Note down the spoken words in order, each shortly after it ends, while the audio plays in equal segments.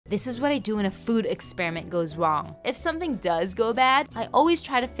This is what I do when a food experiment goes wrong. If something does go bad, I always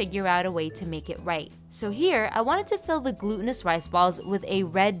try to figure out a way to make it right. So here, I wanted to fill the glutinous rice balls with a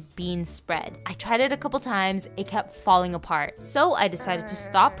red bean spread. I tried it a couple times, it kept falling apart. So I decided to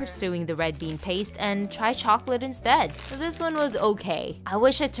stop pursuing the red bean paste and try chocolate instead. This one was okay. I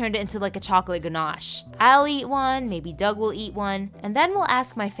wish I turned it into like a chocolate ganache. I'll eat one, maybe Doug will eat one, and then we'll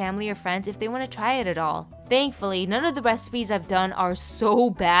ask my family or friends if they want to try it at all. Thankfully, none of the recipes I've done are so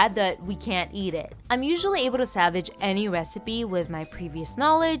bad that we can't eat it. I'm usually able to salvage any recipe with my previous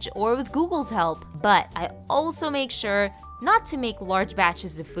knowledge or with Google's help, but I also make sure not to make large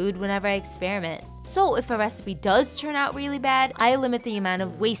batches of food whenever I experiment. So if a recipe does turn out really bad, I limit the amount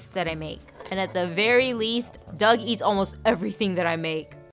of waste that I make. And at the very least, Doug eats almost everything that I make.